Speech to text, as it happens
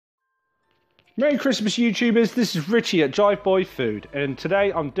Merry Christmas YouTubers, this is Richie at jiveboy'sfood and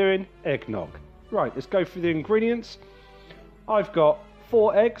today I'm doing eggnog. Right, let's go through the ingredients. I've got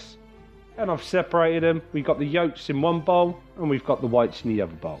 4 eggs and I've separated them. We've got the yolks in one bowl and we've got the whites in the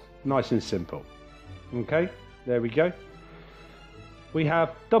other bowl. Nice and simple. Okay, there we go. We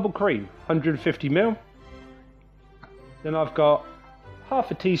have double cream, 150ml. Then I've got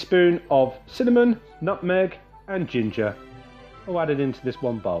half a teaspoon of cinnamon, nutmeg and ginger all added into this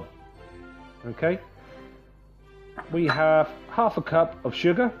one bowl. Okay, we have half a cup of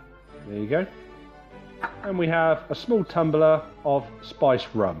sugar, there you go, and we have a small tumbler of spiced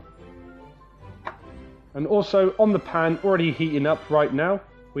rum. And also on the pan, already heating up right now,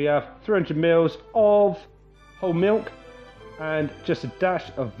 we have 300ml of whole milk and just a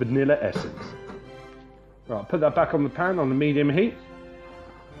dash of vanilla essence. Right, put that back on the pan on the medium heat.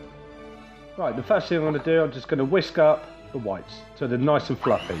 Right, the first thing I'm going to do, I'm just going to whisk up the whites so they're nice and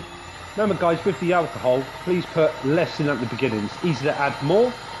fluffy. Remember guys, with the alcohol, please put less in at the beginning. It's easy to add more.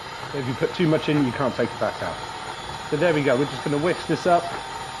 If you put too much in, you can't take it back out. So there we go, we're just going to whisk this up.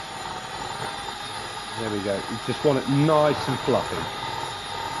 There we go, you just want it nice and fluffy.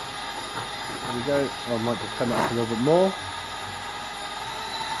 There we go, I might just turn it up a little bit more.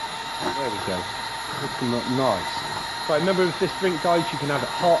 There we go, looking nice. Right, remember with this drink guys, you can have it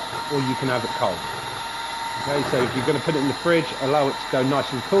hot or you can have it cold. Okay, so if you're going to put it in the fridge, allow it to go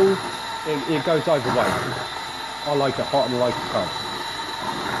nice and cool. It goes either way. I like it hot and I like it cold.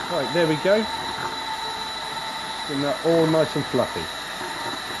 Right, there we go. Getting that all nice and fluffy.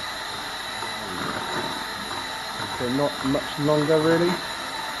 Okay, not much longer really.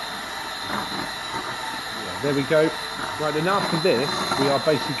 Yeah, there we go. Right, and after this, we are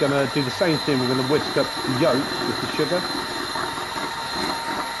basically going to do the same thing. We're going to whisk up the yolks with the sugar.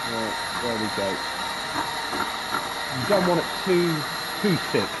 Right, there we go. You don't want it too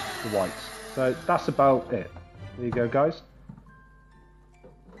thick, the whites. So that's about it. There you go, guys.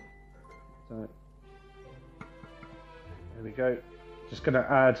 So there we go. Just going to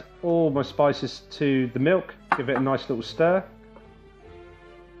add all my spices to the milk. Give it a nice little stir.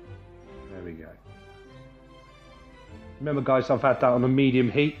 There we go. Remember, guys, I've had that on a medium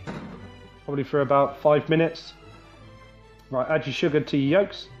heat, probably for about 5 minutes. Right, add your sugar to your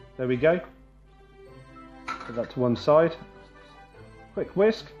yolks. There we go. Put that to one side. Quick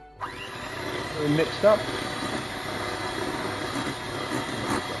whisk. Get it mixed up.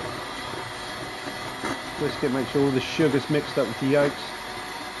 Whisk it, make sure all the sugar's mixed up with the yolks.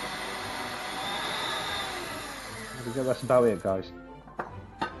 There we go, that's about it, guys.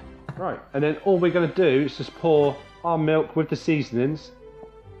 Right, and then all we're going to do is just pour our milk with the seasonings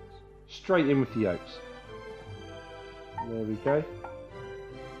straight in with the yolks. There we go.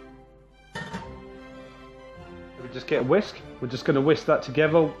 We just get a whisk. We're just going to whisk that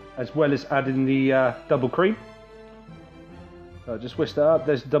together as well as adding the double cream. So just whisk that up.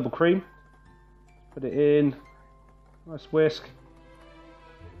 There's the double cream. Put it in. Nice whisk.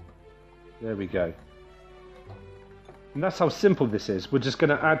 There we go. And that's how simple this is. We're just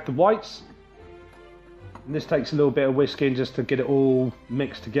going to add the whites. And this takes a little bit of whisking just to get it all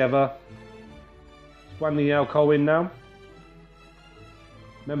mixed together. Just wham the alcohol in now.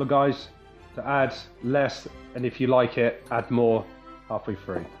 Remember guys, to add less, and if you like it, add more halfway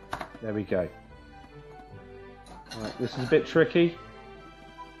through. There we go. Right, this is a bit tricky,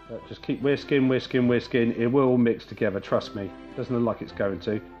 but just keep whisking, whisking, whisking. It will all mix together, trust me. Doesn't look like it's going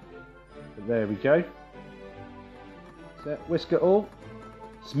to. But there we go. So whisk it all.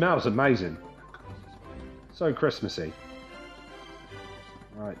 Smells amazing. So Christmassy.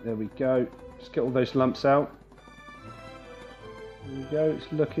 Right, there we go. Just get all those lumps out. There we go,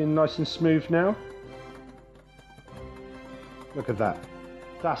 it's looking nice and smooth now. Look at that.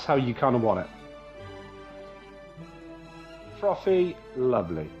 That's how you kind of want it. Frothy,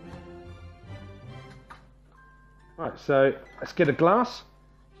 lovely. Right, so let's get a glass.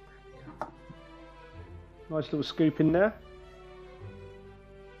 Nice little scoop in there.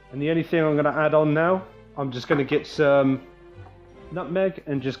 And the only thing I'm going to add on now, I'm just going to get some nutmeg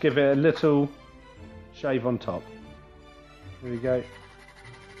and just give it a little shave on top. There we go,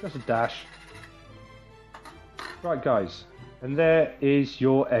 just a dash. Right guys, and there is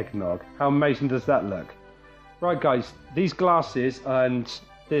your eggnog. How amazing does that look? Right guys, these glasses and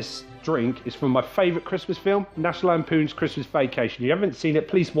this drink is from my favourite Christmas film, National Lampoon's Christmas Vacation. If you haven't seen it,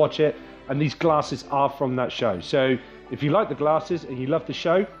 please watch it, and these glasses are from that show. So if you like the glasses and you love the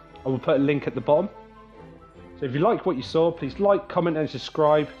show, I will put a link at the bottom. So if you like what you saw, please like, comment and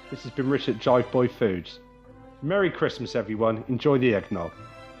subscribe. This has been Rich at jiveboy'sfood. Merry Christmas everyone, enjoy the eggnog.